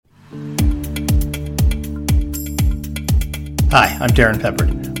Hi, I'm Darren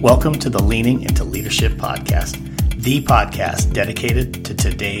Peppard. Welcome to the Leaning into Leadership podcast, the podcast dedicated to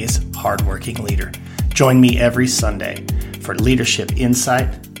today's hardworking leader. Join me every Sunday for leadership insight,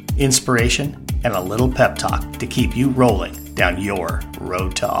 inspiration, and a little pep talk to keep you rolling down your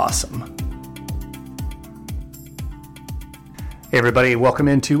road to awesome. Hey everybody, welcome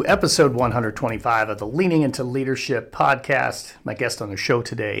into episode 125 of the Leaning into Leadership podcast. My guest on the show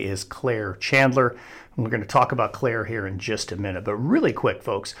today is Claire Chandler. We're going to talk about Claire here in just a minute, but really quick,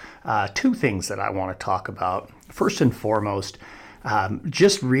 folks, two things that I want to talk about. First and foremost,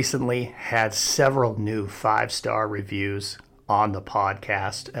 just recently had several new 5-star reviews on the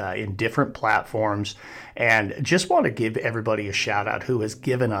podcast in different platforms, and just want to give everybody a shout out who has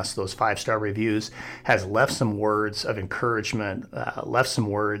given us those 5-star reviews, has left some words of encouragement, left some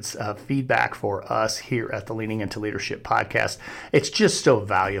words of feedback for us here at the Leaning into Leadership podcast. It's just so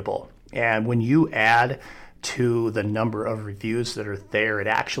valuable. And when you add to the number of reviews that are there, it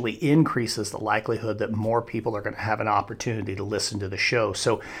actually increases the likelihood that more people are going to have an opportunity to listen to the show.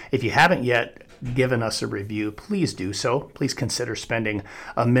 So if you haven't yet given us a review, please do so. Please consider spending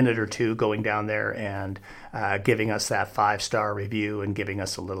a minute or two going down there and giving us that 5-star review and giving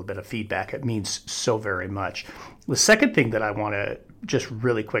us a little bit of feedback. It means so very much. The second thing that I want to just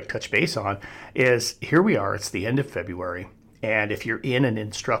really quick touch base on is here we are. It's the end of February. And if you're in an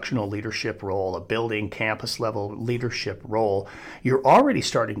instructional leadership role, a building campus level leadership role, you're already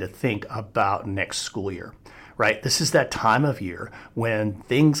starting to think about next school year, right? This is that time of year when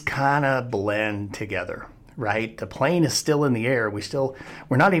things kind of blend together, right? The plane is still in the air.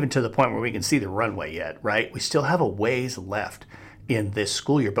 We're not even to the point where we can see the runway yet, right? We still have a ways left in this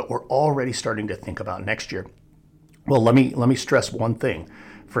school year, but we're already starting to think about next year. Well, let me stress one thing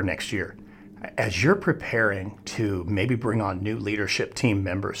for next year. As you're preparing to maybe bring on new leadership team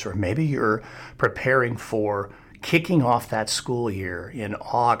members, or maybe you're preparing for kicking off that school year in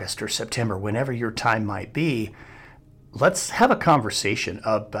August or September, whenever your time might be, let's have a conversation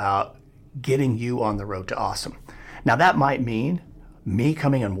about getting you on the road to awesome. Now, that might mean me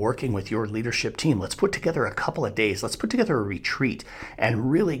coming and working with your leadership team. Let's put together a couple of days. Let's put together a retreat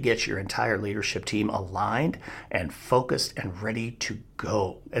and really get your entire leadership team aligned and focused and ready to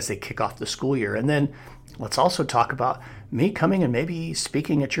go as they kick off the school year. And then let's also talk about me coming and maybe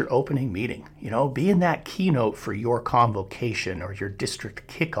speaking at your opening meeting, being that keynote for your convocation or your district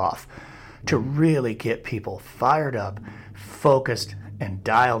kickoff to really get people fired up, focused, and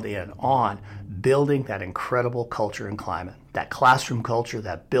dialed in on building that incredible culture and climate, that classroom culture,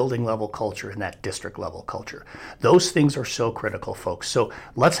 that building level culture, and that district level culture. Those things are so critical, folks. So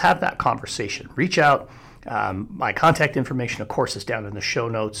let's have that conversation. Reach out. My contact information, of course, is down in the show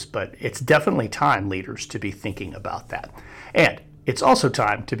notes, but it's definitely time, leaders, to be thinking about that. And it's also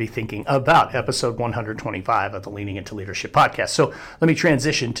time to be thinking about episode 125 of the Leaning into Leadership podcast. So let me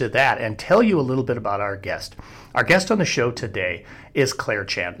transition to that and tell you a little bit about our guest. Our guest on the show today is Claire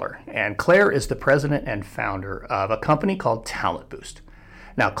Chandler, and Claire is the president and founder of a company called Talent Boost.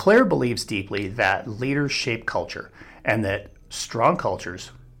 Now, Claire believes deeply that leaders shape culture and that strong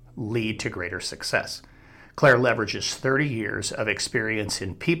cultures lead to greater success. Claire leverages 30 years of experience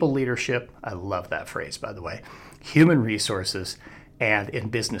in people leadership, I love that phrase, by the way, human resources, and in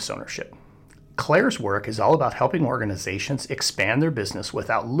business ownership. Claire's work is all about helping organizations expand their business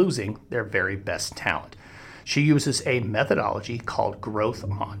without losing their very best talent. She uses a methodology called Growth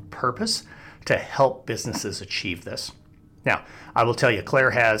on Purpose to help businesses achieve this. Now, I will tell you,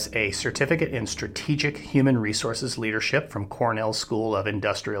 Claire has a certificate in strategic human resources leadership from Cornell School of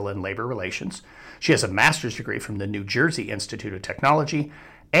Industrial and Labor Relations. She has a master's degree from the New Jersey Institute of Technology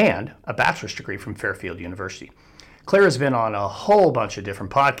and a bachelor's degree from Fairfield University. Claire has been on a whole bunch of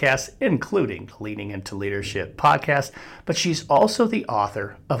different podcasts, including the Leaning into Leadership podcast, but she's also the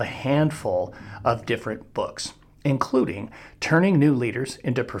author of a handful of different books, including Turning New Leaders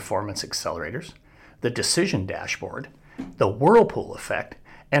into Performance Accelerators, The Decision Dashboard, The Whirlpool Effect,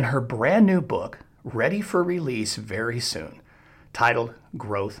 and her brand new book, ready for release very soon, titled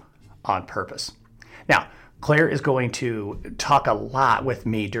Growth on Purpose. Now, Claire is going to talk a lot with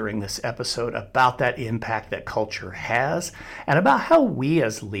me during this episode about that impact that culture has and about how we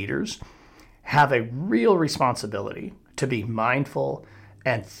as leaders have a real responsibility to be mindful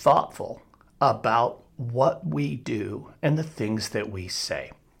and thoughtful about what we do and the things that we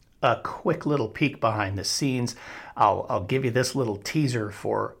say. A quick little peek behind the scenes. I'll give you this little teaser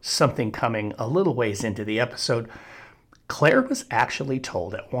for something coming a little ways into the episode. Claire was actually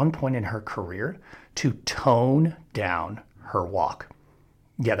told at one point in her career to tone down her walk.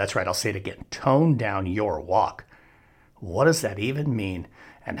 Yeah, that's right. I'll say it again. Tone down your walk. What does that even mean?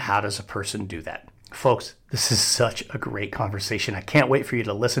 And how does a person do that? Folks, this is such a great conversation. I can't wait for you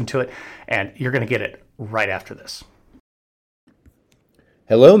to listen to it, and you're going to get it right after this.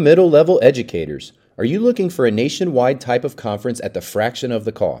 Hello, middle-level educators. Are you looking for a nationwide type of conference at the fraction of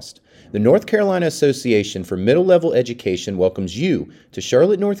the cost? The North Carolina Association for Middle-Level Education welcomes you to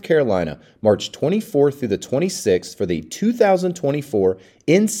Charlotte, North Carolina, March 24th through the 26th for the 2024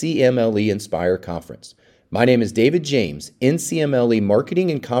 NCMLE Inspire Conference. My name is David James, NCMLE Marketing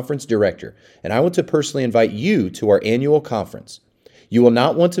and Conference Director, and I want to personally invite you to our annual conference. You will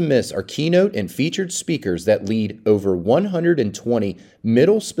not want to miss our keynote and featured speakers that lead over 120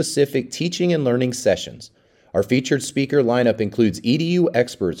 middle-specific teaching and learning sessions. Our featured speaker lineup includes EDU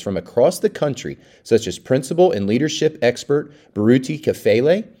experts from across the country, such as principal and leadership expert Baruti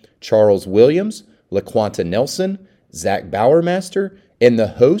Kafele, Charles Williams, LaQuanta Nelson, Zach Bowermaster, and the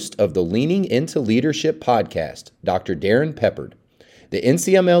host of the Leaning into Leadership podcast, Dr. Darren Peppard. The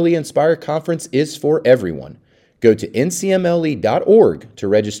NCMLE Inspire Conference is for everyone. Go to ncmle.org to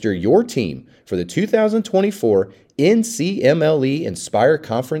register your team for the 2024 NCMLE Inspire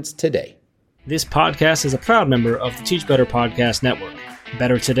Conference today. This podcast is a proud member of the Teach Better Podcast Network.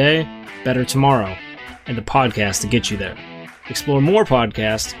 Better today, better tomorrow, and the podcast to get you there. Explore more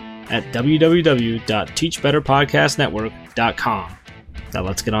podcasts at www.teachbetterpodcastnetwork.com. Now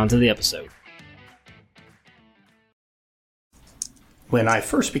let's get on to the episode. When I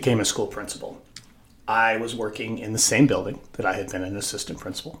first became a school principal, I was working in the same building that I had been an assistant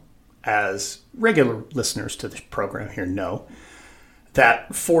principal. As regular listeners to the program here know, that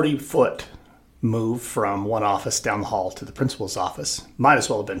 40-foot move from one office down the hall to the principal's office might as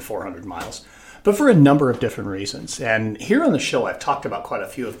well have been 400 miles, but for a number of different reasons. And here on the show, I've talked about quite a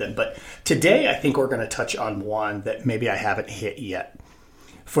few of them, but today I think we're going to touch on one that maybe I haven't hit yet.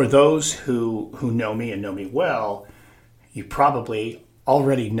 For those who know me and know me well, you probably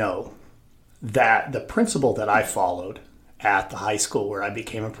already know that the principal that I followed at the high school where I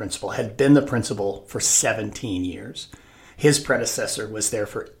became a principal had been the principal for 17 years. His predecessor was there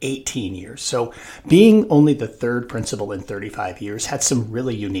for 18 years. So being only the third principal in 35 years had some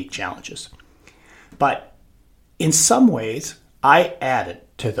really unique challenges. But in some ways, I added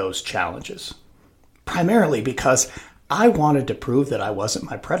to those challenges, primarily because I wanted to prove that I wasn't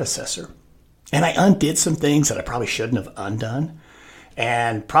my predecessor. And I undid some things that I probably shouldn't have undone,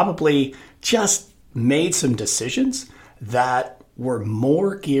 and probably just made some decisions that were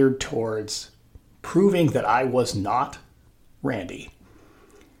more geared towards proving that I was not Randy,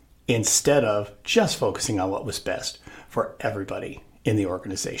 instead of just focusing on what was best for everybody in the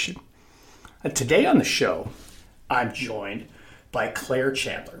organization. Today on the show, I'm joined by Claire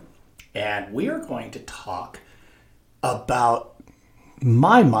Chandler, and we are going to talk about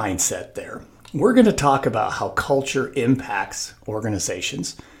my mindset there. We're going to talk about how culture impacts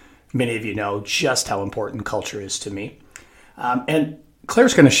organizations. Many of you know just how important culture is to me. And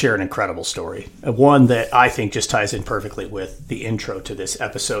Claire's going to share an incredible story, one that I think just ties in perfectly with the intro to this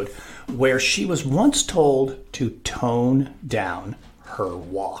episode, where she was once told to tone down her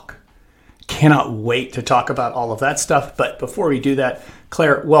walk. Cannot wait to talk about all of that stuff. But before we do that,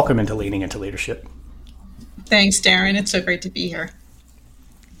 Claire, welcome into Leaning into Leadership. Thanks, Darren. It's so great to be here.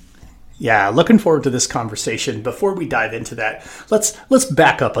 Yeah, looking forward to this conversation. Before we dive into that, let's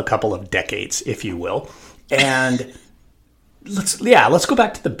back up a couple of decades, if you will, and let's go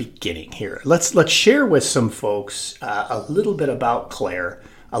back to the beginning here. Let's share with some folks a little bit about Claire,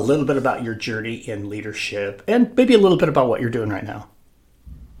 a little bit about your journey in leadership, and maybe a little bit about what you're doing right now.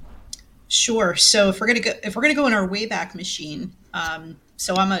 Sure. So if we're gonna go in our Wayback Machine,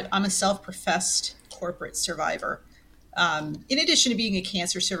 so I'm a self-professed corporate survivor. In addition to being a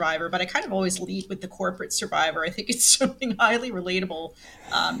cancer survivor, but I kind of always lead with the corporate survivor. I think it's something highly relatable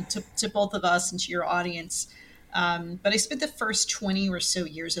to both of us and to your audience. But I spent the first 20 or so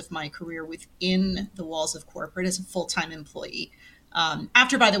years of my career within the walls of corporate as a full-time employee.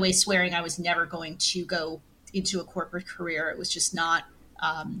 After, by the way, swearing I was never going to go into a corporate career. It was just not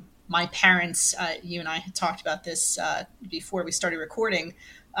my parents. You and I had talked about this before we started recording.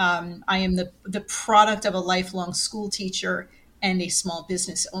 I am the product of a lifelong school teacher and a small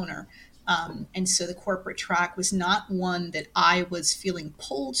business owner. And so the corporate track was not one that I was feeling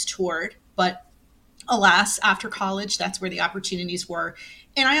pulled toward, but alas, after college, that's where the opportunities were.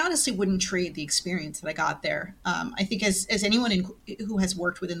 And I honestly wouldn't trade the experience that I got there. I think as anyone who has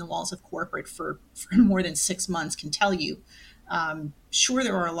worked within the walls of corporate for more than 6 months can tell you, sure,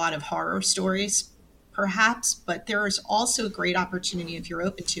 there are a lot of horror stories, perhaps, but there is also a great opportunity if you're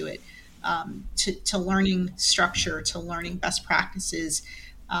open to it, to learning structure, to learning best practices,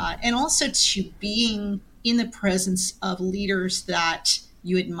 and also to being in the presence of leaders that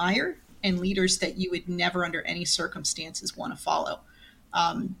you admire and leaders that you would never under any circumstances want to follow.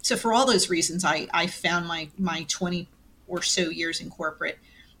 So for all those reasons, I found my 20 or so years in corporate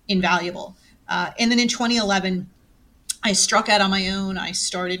invaluable. And then in 2011, I struck out on my own. I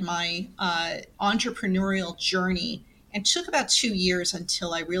started my entrepreneurial journey, and took about 2 years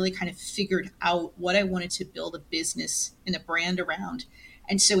until I really kind of figured out what I wanted to build a business and a brand around.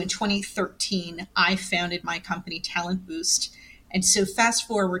 And so in 2013, I founded my company, Talent Boost. And so fast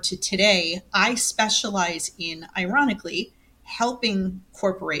forward to today, I specialize in, ironically, helping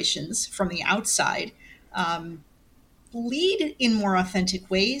corporations from the outside lead in more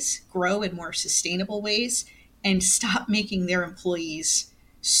authentic ways, grow in more sustainable ways, and stop making their employees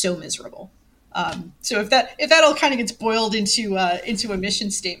so miserable. So if that all kind of gets boiled into a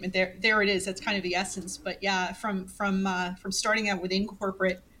mission statement, there it is. That's kind of the essence. But yeah, from starting out within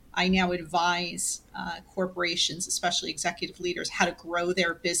corporate, I now advise corporations, especially executive leaders, how to grow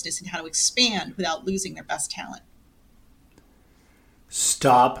their business and how to expand without losing their best talent.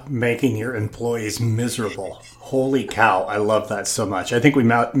 Stop making your employees miserable. Holy cow. I love that so much. I think we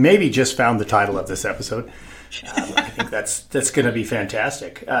maybe just found the title of this episode. I think that's going to be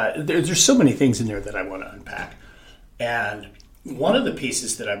fantastic. There's so many things in there that I want to unpack. And one of the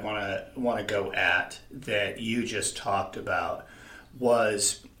pieces that I want to go at that you just talked about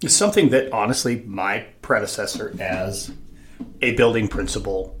was something that honestly my predecessor as a building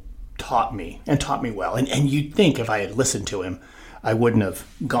principal taught me well. And you'd think if I had listened to him, I wouldn't have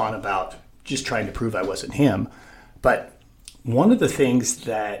gone about just trying to prove I wasn't him. But one of the things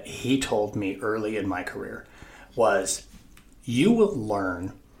that he told me early in my career was, you will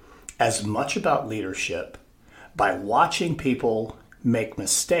learn as much about leadership by watching people make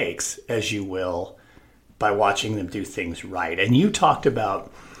mistakes as you will by watching them do things right. And you talked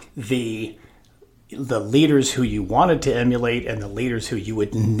about the leaders who you wanted to emulate and the leaders who you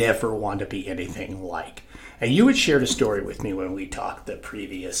would never want to be anything like. And you had shared a story with me when we talked the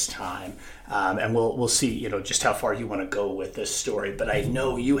previous time, and we'll see, just how far you want to go with this story. But I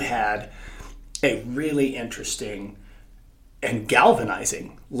know you had a really interesting and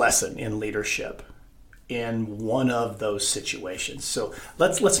galvanizing lesson in leadership in one of those situations. So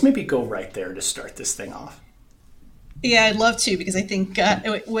let's maybe go right there to start this thing off. Yeah, I'd love to, because I think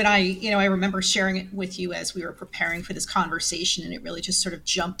when I remember sharing it with you as we were preparing for this conversation, and it really just sort of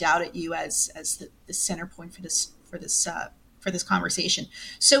jumped out at you as the center point for this conversation.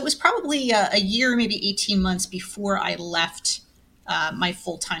 So it was probably a year, maybe 18 months before I left my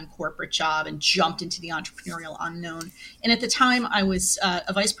full-time corporate job and jumped into the entrepreneurial unknown. And at the time, I was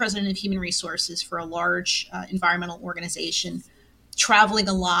a vice president of human resources for a large environmental organization, traveling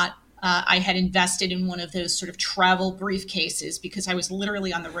a lot. I had invested in one of those sort of travel briefcases because I was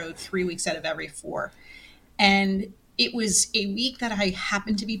literally on the road 3 weeks out of every 4. And it was a week that I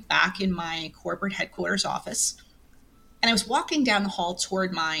happened to be back in my corporate headquarters office. And I was walking down the hall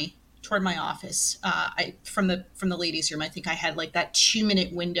toward my office. From the ladies' room, I think I had like that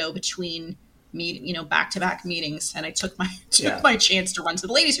 2-minute window between back-to-back meetings. And I took my chance to run to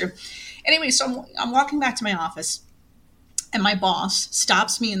the ladies' room. Anyway, so I'm walking back to my office. And my boss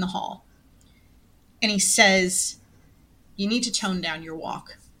stops me in the hall and he says, "You need to tone down your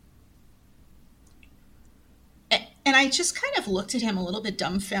walk." And I just kind of looked at him a little bit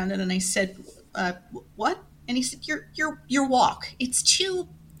dumbfounded, and I said, "What?" And he said, your walk. It's too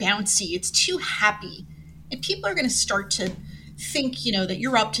bouncy. It's too happy. And people are going to start to think, that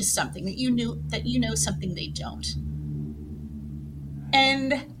you're up to something, that you know something they don't."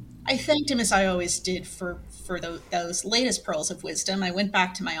 And I thanked him, as I always did, for those latest pearls of wisdom. I went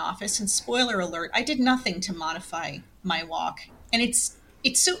back to my office, and spoiler alert, I did nothing to modify my walk. And it's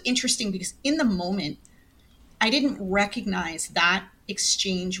so interesting because in the moment, I didn't recognize that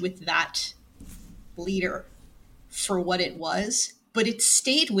exchange with that leader for what it was, but it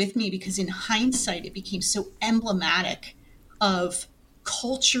stayed with me because in hindsight, it became so emblematic of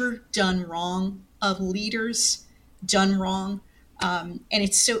culture done wrong, of leaders done wrong. And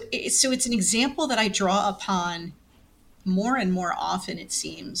it's an example that I draw upon more and more often, it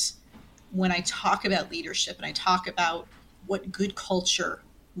seems, when I talk about leadership and I talk about what good culture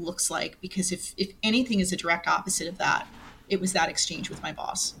looks like, because if anything is a direct opposite of that, it was that exchange with my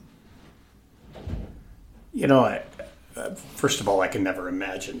boss. First of all, I can never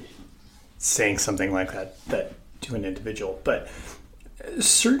imagine saying something like that to an individual, but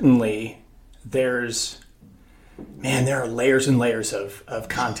certainly there are layers and layers of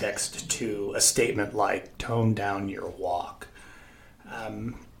context to a statement like "tone down your walk."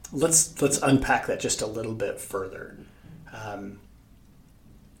 Let's unpack that just a little bit further.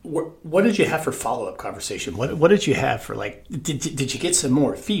 what did you have for follow-up conversation? What did you have for, like, did you get some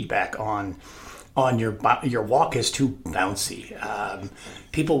more feedback on your walk is too bouncy?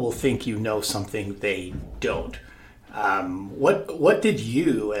 People will think you know something they don't. What did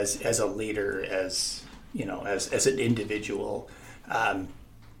you as a leader, as an individual,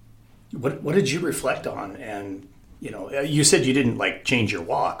 what did you reflect on? And you said you didn't like change your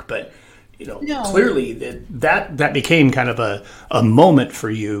walk, but No. clearly that became kind of a moment for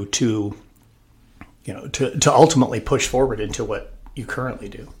you to ultimately push forward into what you currently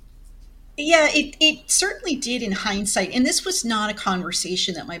do. Yeah, it certainly did in hindsight. And this was not a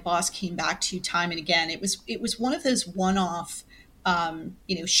conversation that my boss came back to time and again. It was one of those one-off,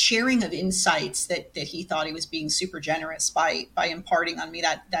 sharing of insights that he thought he was being super generous by imparting on me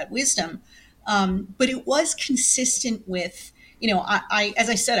that wisdom. But it was consistent with, I as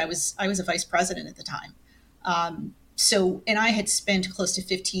I said, I was a vice president at the time. And I had spent close to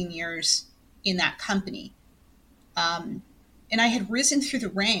 15 years in that company. And I had risen through the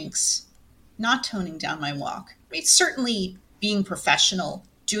ranks, not toning down my walk. I mean, certainly being professional,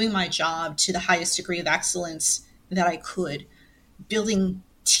 doing my job to the highest degree of excellence that I could, building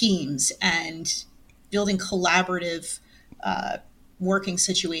teams and building collaborative working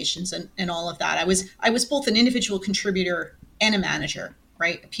situations and all of that. I was both an individual contributor and a manager,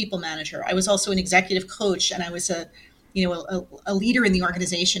 right? A people manager. I was also an executive coach, and I was a leader in the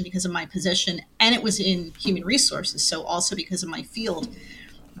organization because of my position, and it was in human resources, so also because of my field.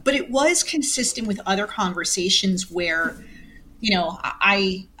 But it was consistent with other conversations where,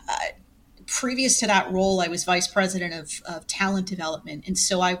 I previous to that role, I was vice president of talent development. And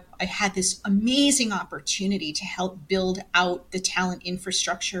so I had this amazing opportunity to help build out the talent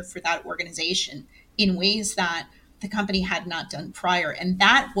infrastructure for that organization in ways that the company had not done prior. And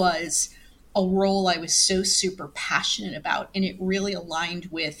that was a role I was so super passionate about. And it really aligned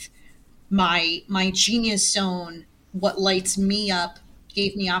with my genius zone, what lights me up,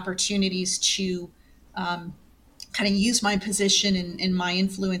 gave me opportunities to kind of use my position and my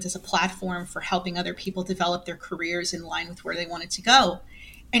influence as a platform for helping other people develop their careers in line with where they wanted to go.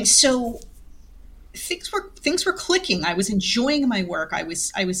 And so things were clicking. I was enjoying my work. I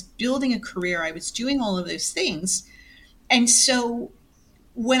was building a career. I was doing all of those things. And so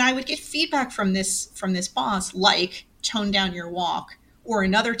when I would get feedback from this boss, like tone down your walk, or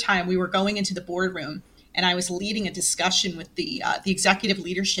another time we were going into the boardroom and I was leading a discussion with the executive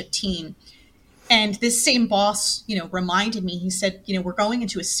leadership team. And this same boss, reminded me, he said, we're going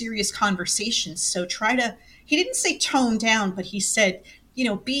into a serious conversation. So he didn't say tone down, but he said,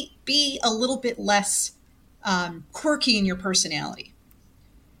 be a little bit less quirky in your personality.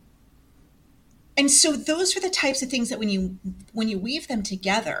 And so those are the types of things that when you weave them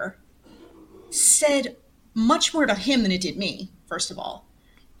together, said much more to him than it did me, first of all.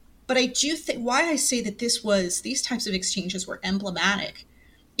 But I do think why I say that these types of exchanges were emblematic.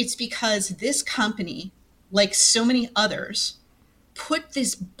 It's because this company, like so many others, put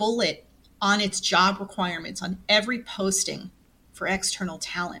this bullet on its job requirements on every posting for external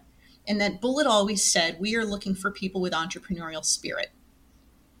talent. And that bullet always said, we are looking for people with entrepreneurial spirit.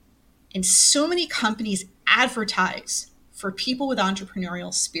 And so many companies advertise for people with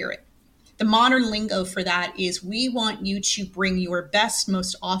entrepreneurial spirit. The modern lingo for that is, we want you to bring your best,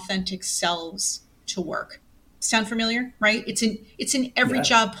 most authentic selves to work. Sound familiar, right? It's in every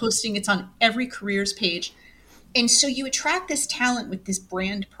job posting. It's on every careers page. And so you attract this talent with this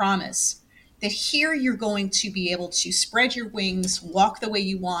brand promise that here you're going to be able to spread your wings, walk the way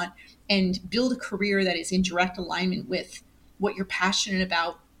you want, and build a career that is in direct alignment with what you're passionate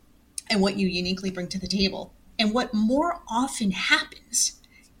about and what you uniquely bring to the table. And what more often happens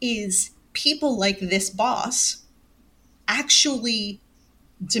is people like this boss actually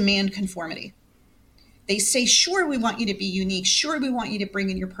demand conformity. They say, sure, we want you to be unique. Sure, we want you to bring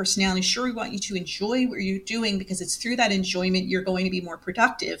in your personality. Sure, we want you to enjoy what you're doing, because it's through that enjoyment you're going to be more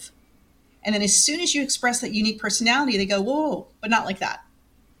productive. And then as soon as you express that unique personality, they go, whoa, but not like that.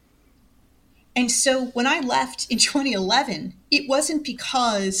 And so when I left in 2011, it wasn't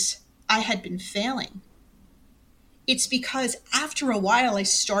because I had been failing. It's because after a while, I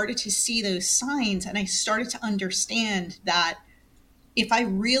started to see those signs, and I started to understand that if I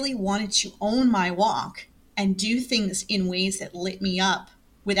really wanted to own my walk and do things in ways that lit me up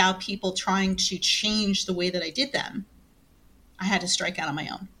without people trying to change the way that I did them, I had to strike out on my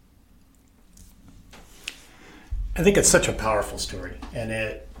own. I think it's such a powerful story, and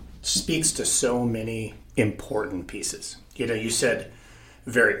it speaks to so many important pieces. You said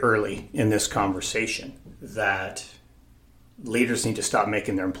very early in this conversation that leaders need to stop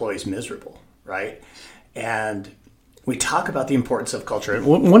making their employees miserable, right? And we talk about the importance of culture. And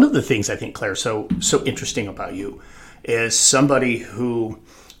one of the things I think, Claire, so interesting about you is somebody who,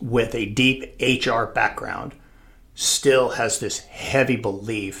 with a deep HR background, still has this heavy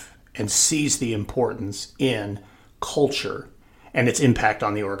belief and sees the importance in culture and its impact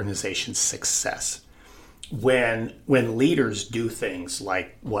on the organization's success. When leaders do things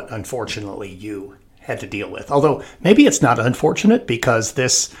like what unfortunately you had to deal with, although maybe it's not unfortunate because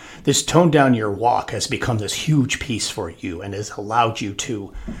this tone down your walk has become this huge piece for you and has allowed you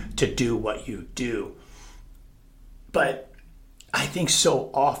to do what you do. But I think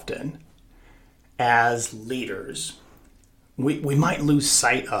so often as leaders, we might lose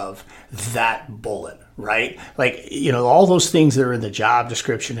sight of that bullet, right? Like, all those things that are in the job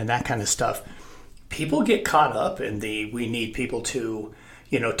description and that kind of stuff. People get caught up in we need people to,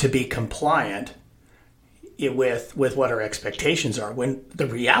 to be compliant with what our expectations are, when the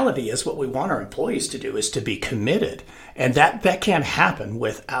reality is what we want our employees to do is to be committed. And that can't happen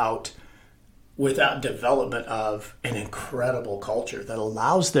without development of an incredible culture that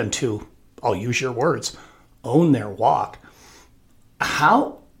allows them to, I'll use your words, own their walk.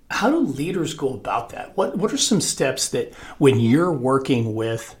 How do leaders go about that? What are some steps that when you're working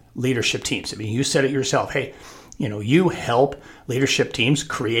with leadership teams? I mean, you said it yourself. Hey, you help leadership teams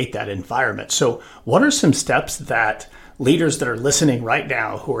create that environment. So what are some steps that leaders that are listening right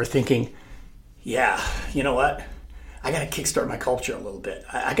now who are thinking, yeah, you know what? I got to kickstart my culture a little bit.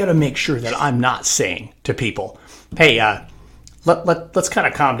 I got to make sure that I'm not saying to people, hey, let's kind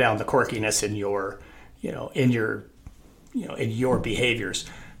of calm down the quirkiness in your behaviors.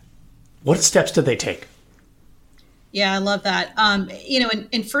 What steps do they take? Yeah, I love that.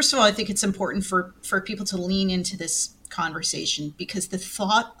 And first of all, I think it's important for people to lean into this conversation, because the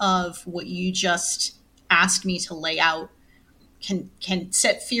thought of what you just asked me to lay out can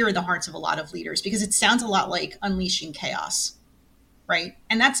set fear in the hearts of a lot of leaders, because it sounds a lot like unleashing chaos, right?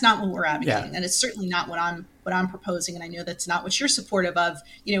 And that's not what we're advocating, and it's certainly not what I'm proposing. And I know that's not what you're supportive of,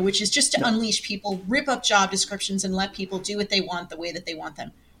 which is just to unleash people, rip up job descriptions, and let people do what they want the way that they want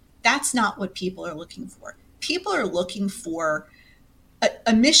them. That's not what people are looking for. People are looking for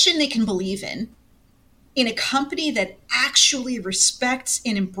a mission they can believe in a company that actually respects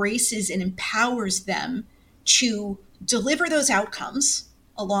and embraces and empowers them to deliver those outcomes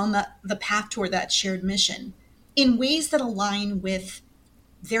along the path toward that shared mission in ways that align with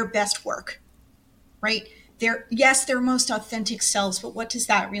their best work, right? Their most authentic selves, but what does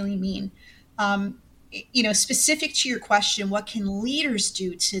that really mean? Specific to your question, what can leaders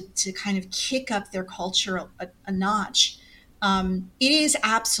do to kind of kick up their culture a notch? It is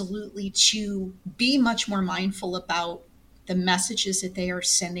absolutely to be much more mindful about the messages that they are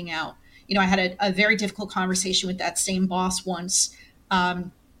sending out. I had a very difficult conversation with that same boss once,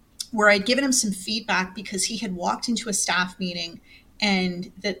 where I'd given him some feedback because he had walked into a staff meeting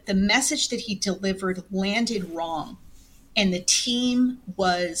and the message that he delivered landed wrong. And the team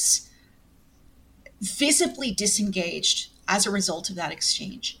was visibly disengaged as a result of that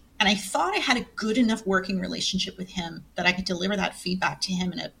exchange. And I thought I had a good enough working relationship with him that I could deliver that feedback to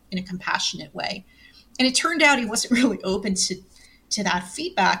him in a compassionate way. And it turned out he wasn't really open to that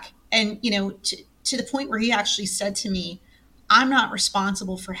feedback. And, to the point where he actually said to me, I'm not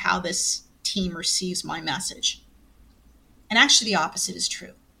responsible for how this team receives my message. And actually the opposite is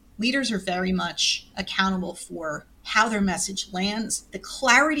true. Leaders are very much accountable for how their message lands, the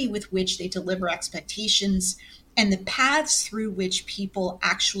clarity with which they deliver expectations, and the paths through which people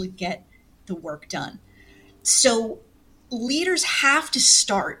actually get the work done. So leaders have to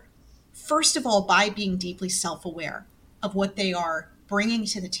start, first of all, by being deeply self-aware of what they are bringing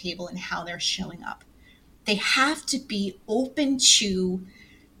to the table and how they're showing up. They have to be open to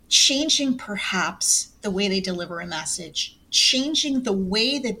changing perhaps the way they deliver a message, changing the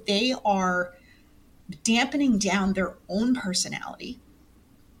way that they are dampening down their own personality.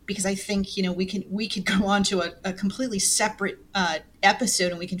 Because I think, we could go on to a completely separate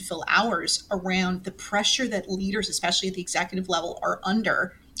episode, and we can fill hours around the pressure that leaders, especially at the executive level, are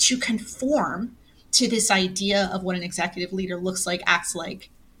under to conform to this idea of what an executive leader looks like, acts like,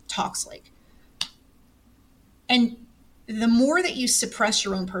 talks like. And the more that you suppress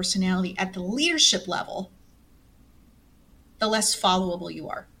your own personality at the leadership level, the less followable you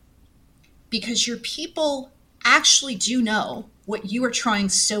are. Because your people actually do know what you are trying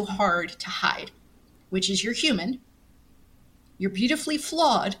so hard to hide, which is you're human, you're beautifully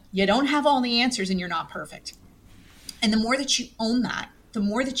flawed, you don't have all the answers, and you're not perfect. And the more that you own that, the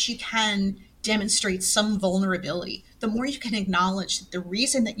more that you can demonstrate some vulnerability, the more you can acknowledge that the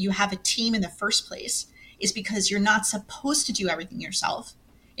reason that you have a team in the first place is because you're not supposed to do everything yourself,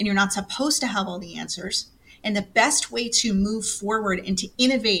 and you're not supposed to have all the answers, And the best way to move forward and to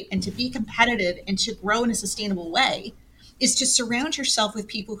innovate and to be competitive and to grow in a sustainable way is to surround yourself with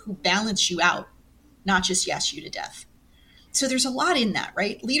people who balance you out, not just yes you to death. So there's a lot in that,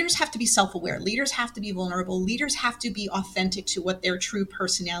 right? Leaders have to be self-aware. Leaders have to be vulnerable. Leaders have to be authentic to what their true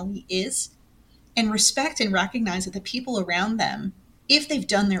personality is, and respect and recognize that the people around them, if they've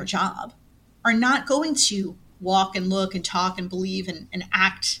done their job, are not going to walk and look and talk and believe and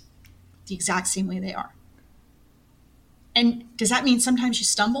act the exact same way they are. And does that mean sometimes you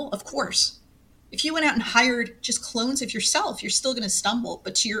stumble? Of course. If you went out and hired just clones of yourself, you're still going to stumble.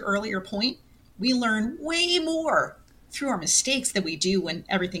 But to your earlier point, we learn way more through our mistakes than we do when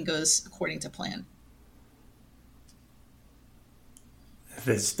everything goes according to plan.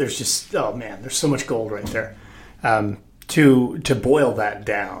 There's just, oh man, there's so much gold right there. To boil that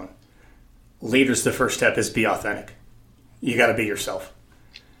down, leaders, the first step is be authentic. You got to be yourself.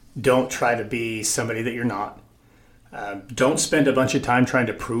 Don't try to be somebody that you're not. Don't spend a bunch of time trying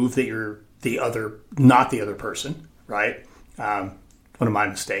to prove that you're not the other person, right? One of my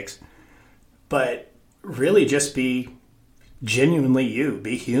mistakes. But really just be genuinely you.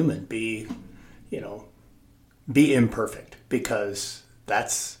 Be human. Be imperfect, because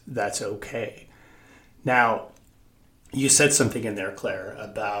that's okay. Now, you said something in there, Claire,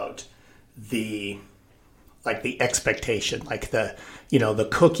 about the expectation, like the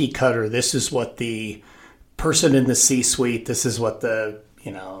cookie cutter. This is what the person in the C-suite, this is what the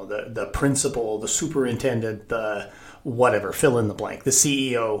principal, the superintendent, the whatever, fill in the blank, the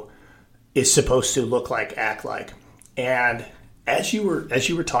CEO is supposed to look like, act like. And as you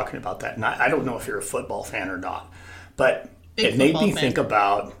were talking about that, and I don't know if you're a football fan or not, but it made me think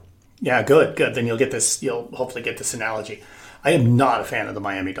about, yeah, good. Then you'll hopefully get this analogy. I am not a fan of the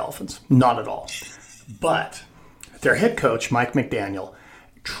Miami Dolphins, not at all. But their head coach, Mike McDaniel,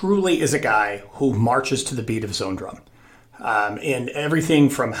 truly is a guy who marches to the beat of his own drum. And everything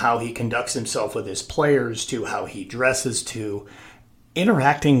from how he conducts himself with his players to how he dresses to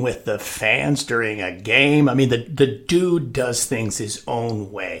interacting with the fans during a game. I mean, the dude does things his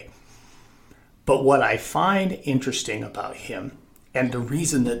own way. But what I find interesting about him, and the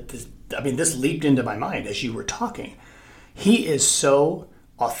reason that this leaped into my mind as you were talking, he is so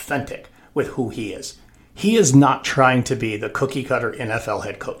authentic with who he is. He is not trying to be the cookie cutter NFL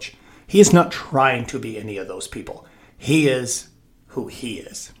head coach. He is not trying to be any of those people. He is who he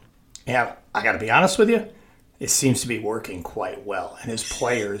is. And I got to be honest with you, it seems to be working quite well. And his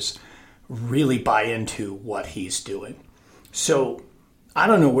players really buy into what he's doing. So I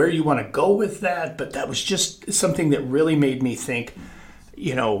don't know where you want to go with that, but that was just something that really made me think,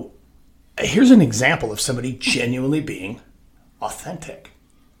 here's an example of somebody genuinely being authentic.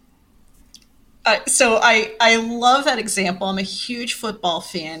 So I love that example. I'm a huge football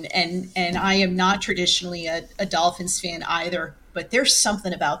fan, and I am not traditionally a Dolphins fan either, but there's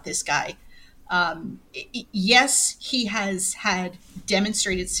something about this guy. Yes, he has had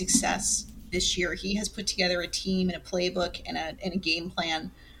demonstrated success this year. He has put together a team and a playbook and a game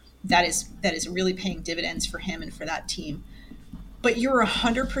plan that is really paying dividends for him and for that team. But you're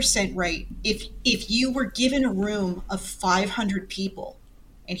 100% right. If you were given a room of 500 people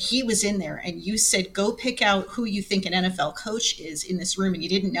and he was in there and you said, go pick out who you think an NFL coach is in this room, and you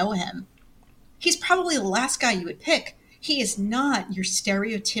didn't know him, he's probably the last guy you would pick. He is not your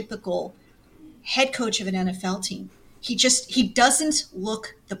stereotypical head coach of an NFL team. He doesn't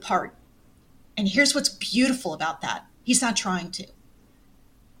look the part. And here's what's beautiful about that. He's not trying to.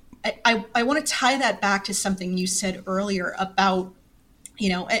 I want to tie that back to something you said earlier about,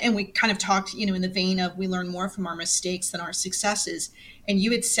 and we kind of talked, in the vein of we learn more from our mistakes than our successes. And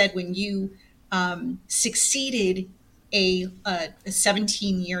you had said when you succeeded a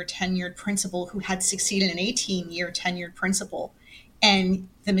 17-year tenured principal who had succeeded an 18-year tenured principal, and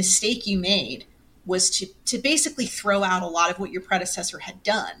the mistake you made was to basically throw out a lot of what your predecessor had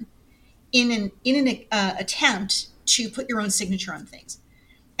done in an attempt to put your own signature on things.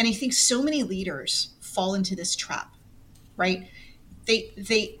 And I think so many leaders fall into this trap, right?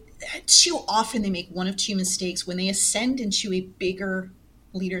 They too often they make one of two mistakes when they ascend into a bigger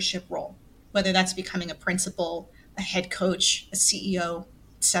leadership role, whether that's becoming a principal, a head coach, a CEO,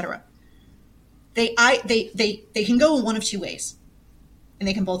 etc. They can go in one of two ways, and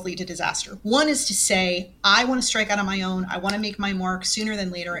they can both lead to disaster. One is to say, I want to strike out on my own. I want to make my mark sooner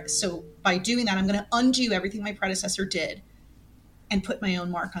than later. So by doing that, I'm going to undo everything my predecessor did and put my own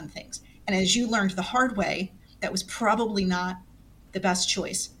mark on things. And as you learned the hard way, that was probably not the best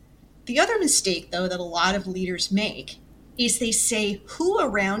choice. The other mistake, though, that a lot of leaders make is they say, who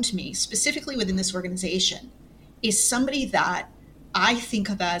around me, specifically within this organization, is somebody that I think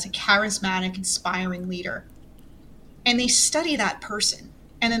of as a charismatic, inspiring leader and they study that person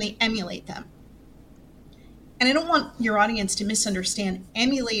and then they emulate them. And I don't want your audience to misunderstand.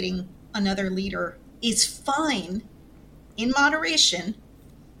 Emulating another leader is fine in moderation,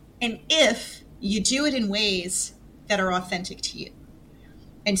 and if you do it in ways that are authentic to you.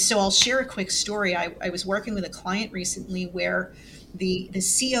 And so I'll share a quick story. I was working with a client recently where the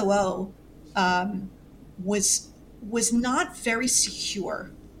COO was not very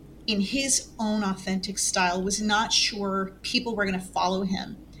secure in his own authentic style, was not sure people were going to follow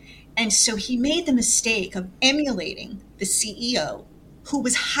him. And so he made the mistake of emulating the CEO, who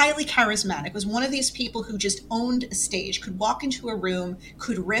was highly charismatic, was one of these people who just owned a stage, could walk into a room,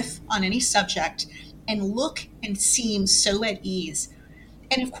 could riff on any subject, and look and seem so at ease.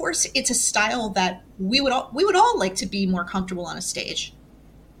 And of course, it's a style that we would all like to be more comfortable on a stage.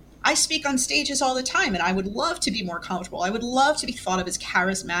 I speak on stages all the time, and I would love to be more comfortable. I would love to be thought of as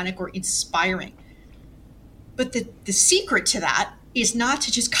charismatic or inspiring. But the secret to that is not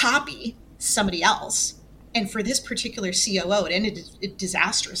to just copy somebody else. And for this particular COO, it ended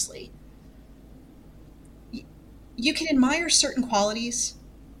disastrously. You can admire certain qualities,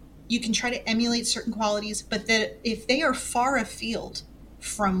 you can try to emulate certain qualities, but that if they are far afield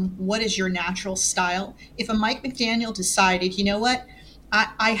from what is your natural style, if a Mike McDaniel decided, you know what,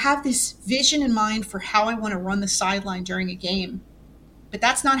 I have this vision in mind for how I want to run the sideline during a game, but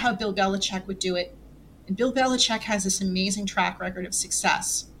that's not how Bill Belichick would do it. And Bill Belichick has this amazing track record of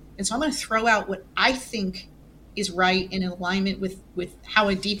success. And so I'm going to throw out what I think is right in alignment with how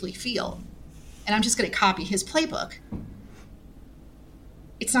I deeply feel. And I'm just going to copy his playbook.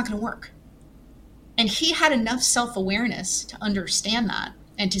 It's not going to work. And he had enough self-awareness to understand that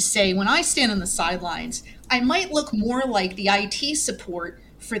and to say, when I stand on the sidelines, I might look more like the IT support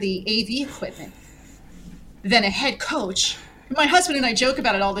for the AV equipment than a head coach. My husband and I joke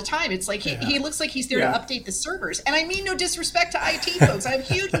about it all the time. It's like he looks like he's there to update the servers. And I mean no disrespect to IT folks. I have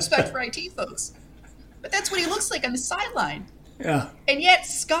huge respect for IT folks. But that's what he looks like on the sideline. Yeah. And yet,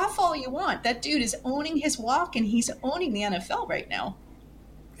 scoff all you want. That dude is owning his walk, and he's owning the NFL right now.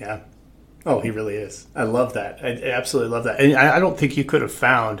 Yeah. Oh, he really is. I love that. I absolutely love that. And I don't think you could have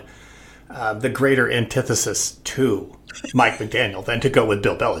found the greater antithesis to Mike McDaniel than to go with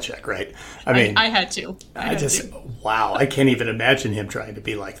Bill Belichick, right? I mean, I had to. Wow, I can't even imagine him trying to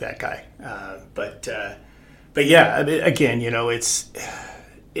be like that guy. But yeah, I mean, again,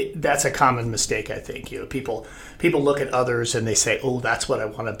 that's a common mistake, I think. People look at others and they say, "Oh, that's what I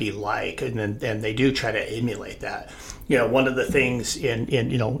want to be like," and they do try to emulate that. One of the things in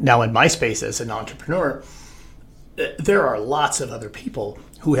now in my space as an entrepreneur, there are lots of other people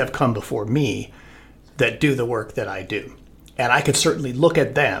who have come before me that do the work that I do. And I could certainly look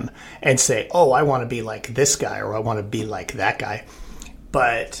at them and say, oh, I want to be like this guy, or I want to be like that guy.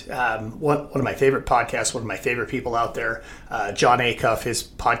 But one of my favorite podcasts, one of my favorite people out there, John Acuff, his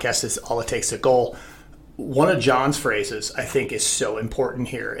podcast is All It Takes a Goal. One of John's phrases I think is so important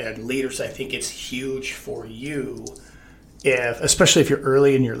here. And leaders, I think it's huge for you, especially if you're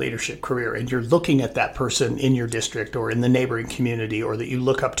early in your leadership career and you're looking at that person in your district or in the neighboring community or that you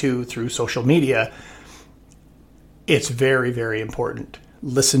look up to through social media. It's very, very important.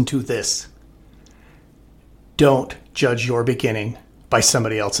 Listen to this. Don't judge your beginning by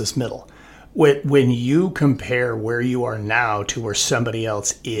somebody else's middle. When you compare where you are now to where somebody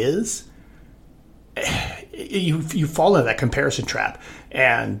else is, you fall into that comparison trap.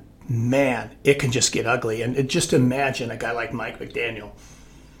 And man, it can just get ugly. And just imagine a guy like Mike McDaniel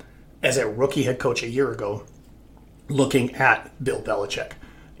as a rookie head coach a year ago looking at Bill Belichick.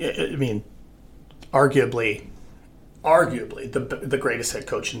 I mean, arguably the greatest head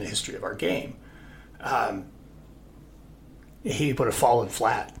coach in the history of our game. He would have fallen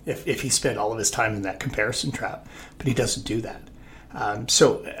flat if he spent all of his time in that comparison trap, but he doesn't do that.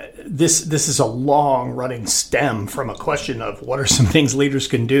 So this is a long-running stem from a question of what are some things leaders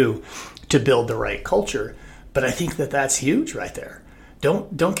can do to build the right culture. But I think that's huge right there.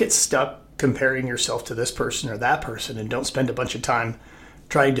 Don't get stuck comparing yourself to this person or that person, and don't spend a bunch of time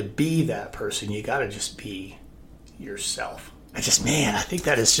trying to be that person. You got to just be yourself. I think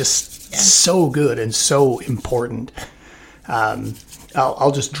that is just so good and so important.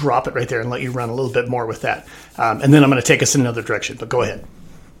 I'll just drop it right there and let you run a little bit more with that. And then I'm going to take us in another direction, but go ahead.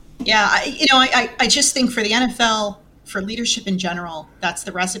 Yeah. I just think for the NFL, for leadership in general, that's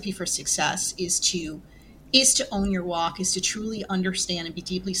the recipe for success is to own your walk, is to truly understand and be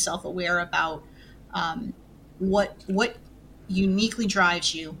deeply self-aware about what uniquely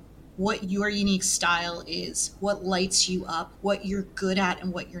drives you, what your unique style is, what lights you up, what you're good at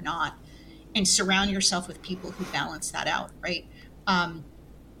and what you're not, and surround yourself with people who balance that out, right?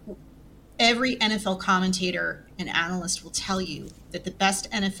 every NFL commentator and analyst will tell you that the best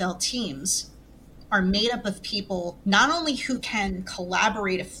NFL teams are made up of people not only who can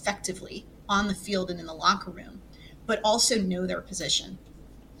collaborate effectively on the field and in the locker room, but also know their position.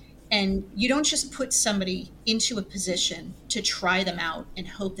 And you don't just put somebody into a position to try them out and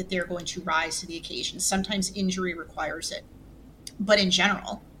hope that they're going to rise to the occasion. Sometimes injury requires it. But in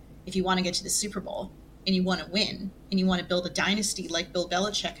general, if you want to get to the Super Bowl and you want to win and you want to build a dynasty like Bill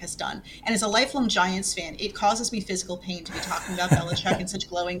Belichick has done, and as a lifelong Giants fan, it causes me physical pain to be talking about Belichick in such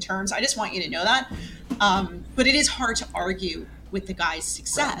glowing terms. I just want you to know that. But it is hard to argue with the guy's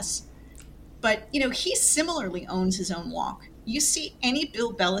success. But, he similarly owns his own walk. You see any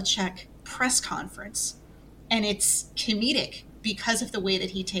Bill Belichick press conference, and it's comedic because of the way that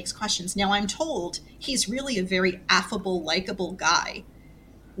he takes questions. Now, I'm told he's really a very affable, likable guy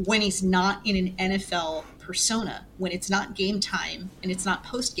when he's not in an NFL persona, when it's not game time and it's not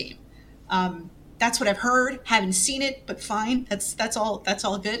post game. That's what I've heard. Haven't seen it, but fine. That's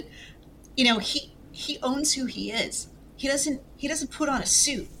all good. He owns who he is. He doesn't put on a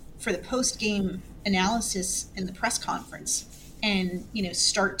suit for the post game analysis in the press conference and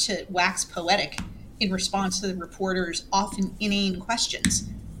start to wax poetic in response to the reporters' often inane questions.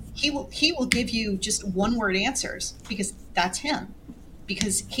 He will give you just one word answers because that's him.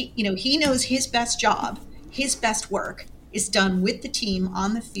 Because he knows his best job, his best work is done with the team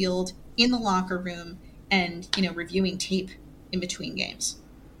on the field, in the locker room, and reviewing tape in between games.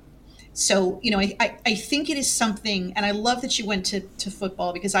 So I think it is something, and I love that you went to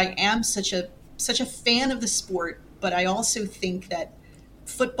football because I am such a fan of the sport, but I also think that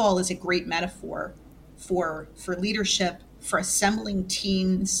football is a great metaphor for leadership, for assembling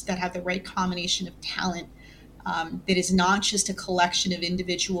teams that have the right combination of talent. That is not just a collection of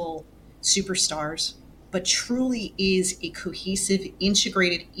individual superstars, but truly is a cohesive,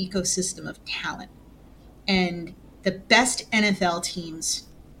 integrated ecosystem of talent. And the best NFL teams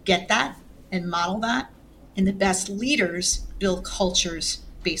get that and model that, and the best leaders build cultures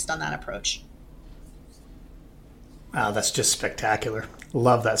based on that approach. Wow, that's just spectacular.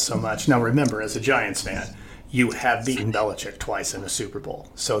 Love that so much. Now remember, as a Giants fan, you have beaten Belichick twice in the Super Bowl.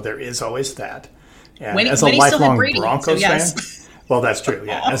 So there is always that. And as a lifelong Broncos fan, well, that's true.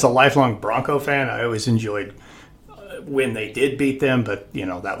 Yeah, as a lifelong Bronco fan, I always enjoyed when they did beat them, but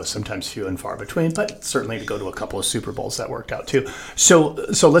that was sometimes few and far between. But certainly to go to a couple of Super Bowls that worked out too. So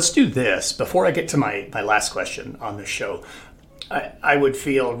let's do this before I get to my last question on this show. I would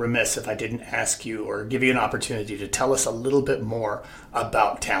feel remiss if I didn't ask you or give you an opportunity to tell us a little bit more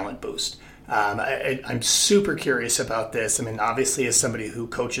about Talent Boost. I'm super curious about this. I mean, obviously, as somebody who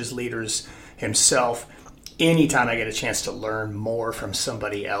coaches leaders himself, anytime I get a chance to learn more from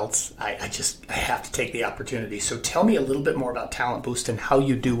somebody else, I have to take the opportunity. So tell me a little bit more about Talent Boost and how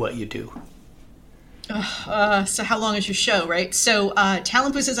you do what you do. So how long is your show, right? So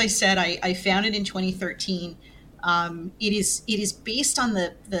Talent Boost, as I said, I founded in 2013. It is based on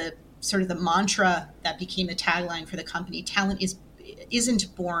the sort of the mantra that became the tagline for the company. Talent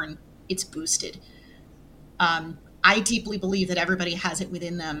isn't born, it's boosted. I deeply believe that everybody has it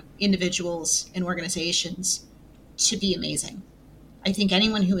within them, individuals and organizations, to be amazing. I think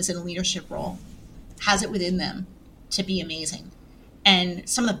anyone who is in a leadership role has it within them to be amazing. And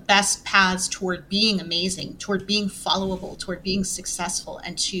some of the best paths toward being amazing, toward being followable, toward being successful,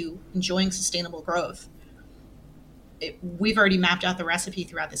 and to enjoying sustainable growth, we've already mapped out the recipe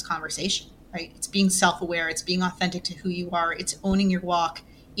throughout this conversation, right? It's being self-aware. It's being authentic to who you are. It's owning your walk.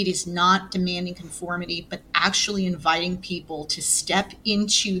 It is not demanding conformity, but actually inviting people to step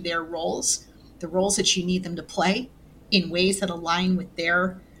into their roles, the roles that you need them to play, in ways that align with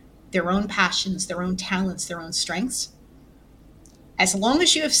their own passions, their own talents, their own strengths. As long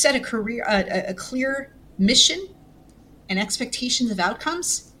as you have set a clear mission and expectations of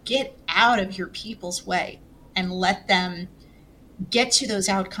outcomes, get out of your people's way and let them get to those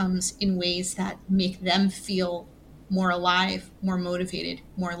outcomes in ways that make them feel more alive, more motivated,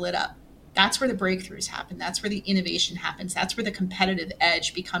 more lit up. That's where the breakthroughs happen. That's where the innovation happens. That's where the competitive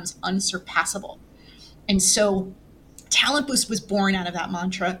edge becomes unsurpassable. And so Talent Boost was born out of that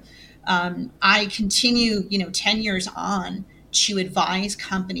mantra. I continue, 10 years on, to advise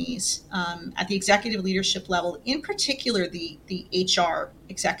companies at the executive leadership level, in particular the HR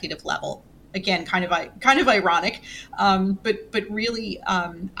executive level. Again, kind of ironic, but really,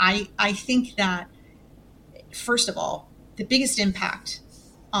 I think that, first of all, the biggest impact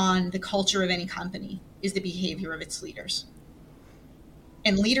on the culture of any company is the behavior of its leaders.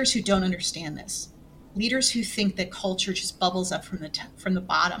 And leaders who don't understand this, leaders who think that culture just bubbles up from the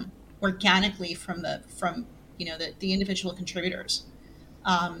bottom organically from the individual contributors,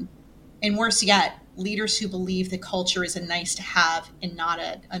 And worse yet, leaders who believe that culture is a nice to have and not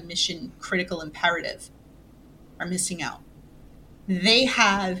a mission critical imperative are missing out. They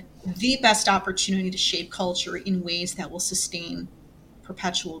have the best opportunity to shape culture in ways that will sustain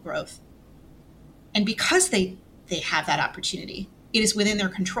perpetual growth. And because they have that opportunity, it is within their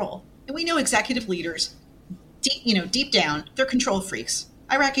control. And we know executive leaders, deep down, they're control freaks.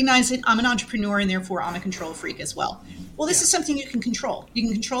 I recognize it. I'm an entrepreneur, and therefore I'm a control freak as well. Well, this is something you can control. You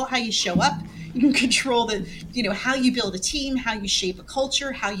can control how you show up. You can control how you build a team, how you shape a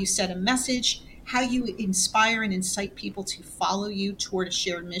culture, how you set a message, how you inspire and incite people to follow you toward a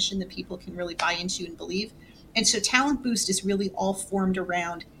shared mission that people can really buy into and believe. And so Talent Boost is really all formed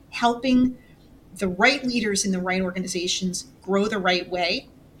around helping the right leaders in the right organizations grow the right way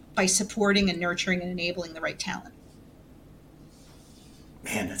by supporting and nurturing and enabling the right talent.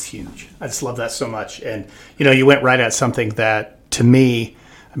 Man, that's huge. I just love that so much. And, you went right at something that, to me,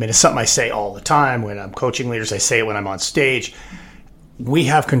 it's something I say all the time when I'm coaching leaders. I say it when I'm on stage. We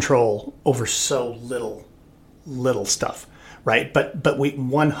have control over so little stuff, right? But we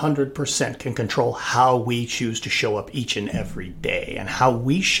 100% can control how we choose to show up each and every day. And how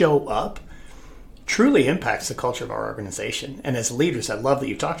we show up truly impacts the culture of our organization. And as leaders, I love that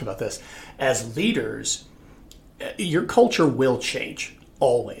you talked about this. As leaders, your culture will change,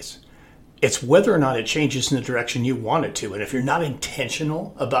 always. It's whether or not it changes in the direction you want it to. And if you're not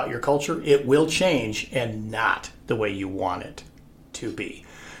intentional about your culture, it will change and not the way you want it to be.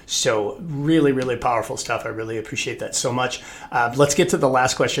 So really, really powerful stuff. I really appreciate that so much. Let's get to the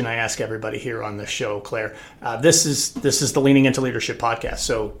last question I ask everybody here on the show, Claire. This is the Leaning Into Leadership podcast.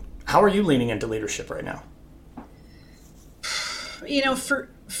 So how are you leaning into leadership right now?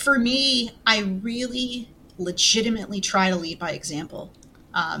 For me, I really legitimately try to lead by example.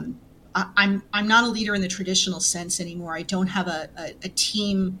 I'm not a leader in the traditional sense anymore. I don't have a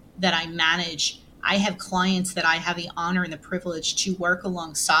team that I manage. I have clients that I have the honor and the privilege to work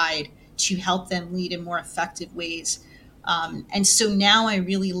alongside to help them lead in more effective ways. And so now I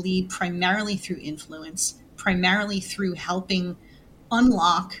really lead primarily through influence, primarily through helping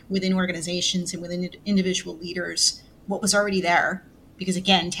unlock within organizations and within individual leaders what was already there. Because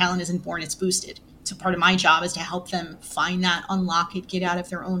again, talent isn't born, it's boosted. So part of my job is to help them find that, unlock it, get out of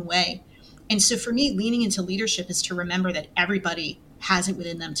their own way. And so for me, leaning into leadership is to remember that everybody has it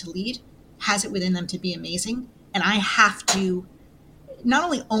within them to lead, has it within them to be amazing. And I have to not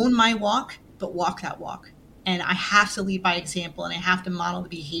only own my walk, but walk that walk. And I have to lead by example, and I have to model the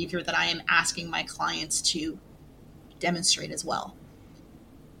behavior that I am asking my clients to demonstrate as well.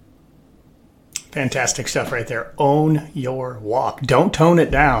 Fantastic stuff right there. Own your walk. Don't tone it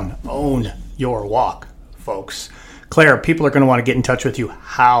down. Own your walk, folks. Claire, people are going to want to get in touch with you.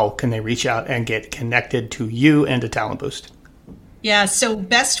 How can they reach out and get connected to you and to Talent Boost? Yeah, so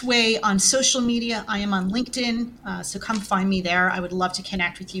best way on social media, I am on LinkedIn. So come find me there. I would love to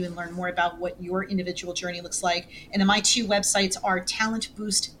connect with you and learn more about what your individual journey looks like. And then my two websites are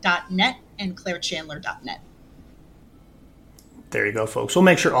talentboost.net and clairechandler.net. There you go, folks. We'll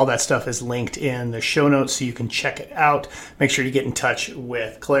make sure all that stuff is linked in the show notes so you can check it out. Make sure you get in touch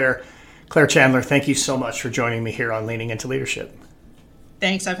with Claire. Claire Chandler, thank you so much for joining me here on Leaning Into Leadership.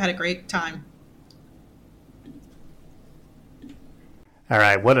 Thanks. I've had a great time. All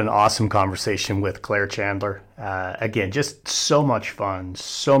right. What an awesome conversation with Claire Chandler. Again, just so much fun,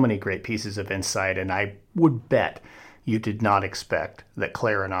 so many great pieces of insight. And I would bet you did not expect that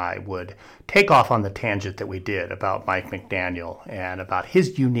Claire and I would take off on the tangent that we did about Mike McDaniel and about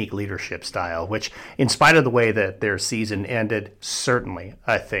his unique leadership style, which, in spite of the way that their season ended, certainly,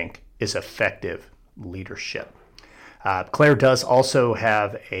 I think, is effective leadership. Claire does also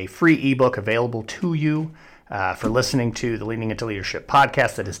have a free ebook available to you for listening to the Leaning Into Leadership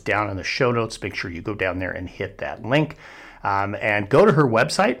podcast that is down in the show notes. Make sure you go down there and hit that link and go to her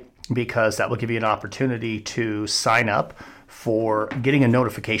website, because that will give you an opportunity to sign up for getting a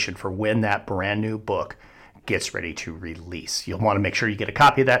notification for when that brand new book gets ready to release. You'll want to make sure you get a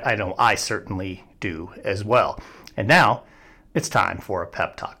copy of that. I know I certainly do as well. And now it's time for a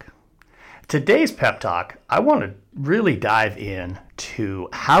pep talk. Today's pep talk, I want to really dive in to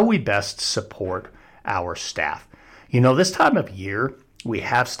how we best support our staff. This time of year, we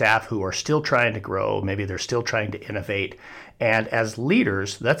have staff who are still trying to grow. Maybe they're still trying to innovate. And as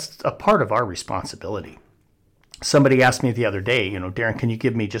leaders, that's a part of our responsibility. Somebody asked me the other day, Darren, can you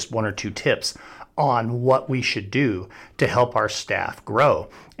give me just one or two tips on what we should do to help our staff grow?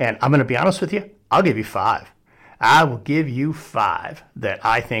 And I'm going to be honest with you, I'll give you 5. I will give you 5 that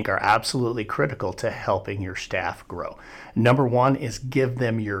I think are absolutely critical to helping your staff grow. Number 1 is give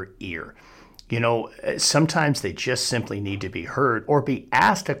them your ear. Sometimes they just simply need to be heard or be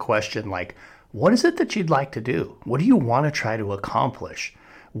asked a question like, what is it that you'd like to do? What do you want to try to accomplish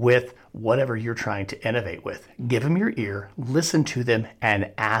with whatever you're trying to innovate with? Give them your ear, listen to them,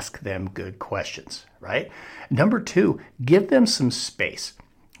 and ask them good questions, right? Number 2, give them some space,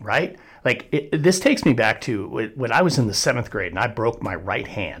 right? This takes me back to when I was in the 7th grade and I broke my right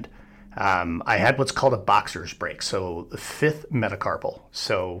hand. I had what's called a boxer's break, so the 5th metacarpal,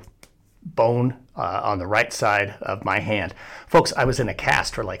 so bone on the right side of my hand. Folks, I was in a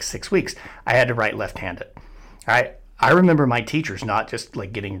cast for like 6 weeks. I had to write left-handed. All right. I remember my teachers not just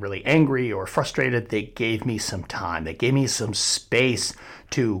getting really angry or frustrated. They gave me some time. They gave me some space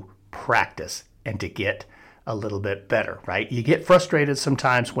to practice and to get a little bit better, right? You get frustrated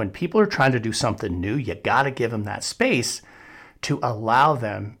sometimes when people are trying to do something new. You got to give them that space to allow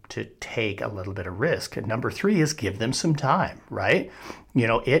them to take a little bit of risk. And number 3 is give them some time, right?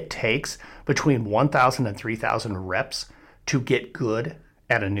 It takes between 1,000 and 3,000 reps to get good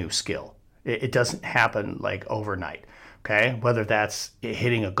at a new skill. It doesn't happen overnight, okay? Whether that's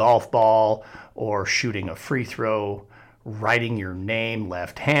hitting a golf ball or shooting a free throw, writing your name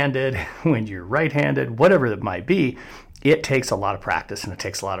left-handed when you're right-handed, whatever it might be, it takes a lot of practice and it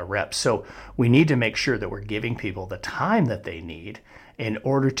takes a lot of reps. So we need to make sure that we're giving people the time that they need in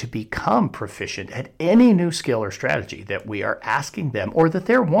order to become proficient at any new skill or strategy that we are asking them or that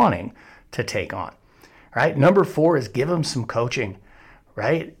they're wanting to take on, right? Number 4 is give them some coaching,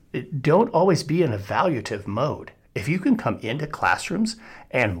 right? Don't always be in evaluative mode. If you can come into classrooms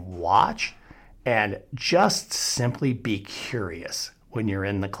and watch and just simply be curious when you're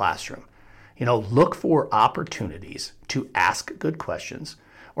in the classroom, look for opportunities to ask good questions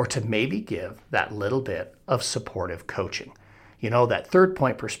or to maybe give that little bit of supportive coaching. That 3rd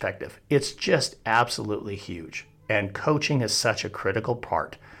point perspective, it's just absolutely huge. And coaching is such a critical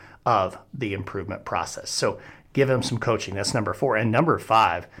part of the improvement process. So give them some coaching. That's number 4. And number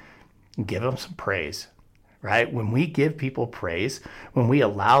 5, give them some praise, right? When we give people praise, when we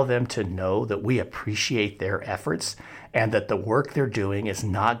allow them to know that we appreciate their efforts and that the work they're doing is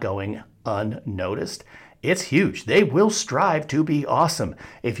not going unnoticed, it's huge. They will strive to be awesome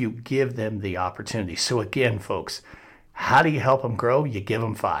if you give them the opportunity. So again, folks, how do you help them grow? You give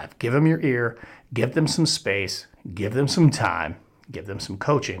them 5. Give them your ear, give them some space, give them some time, give them some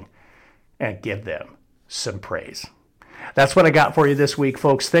coaching, and give them some praise. That's what I got for you this week,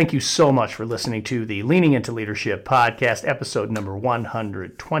 folks. Thank you so much for listening to the Leaning Into Leadership podcast, episode number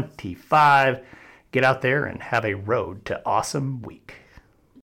 125. Get out there and have a road to awesome week.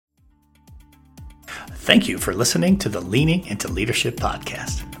 Thank you for listening to the Leaning Into Leadership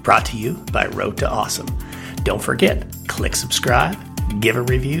podcast, brought to you by Road to Awesome. Don't forget, click subscribe, give a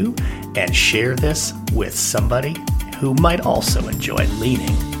review, and share this with somebody who might also enjoy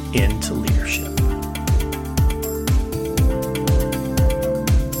leaning into leadership.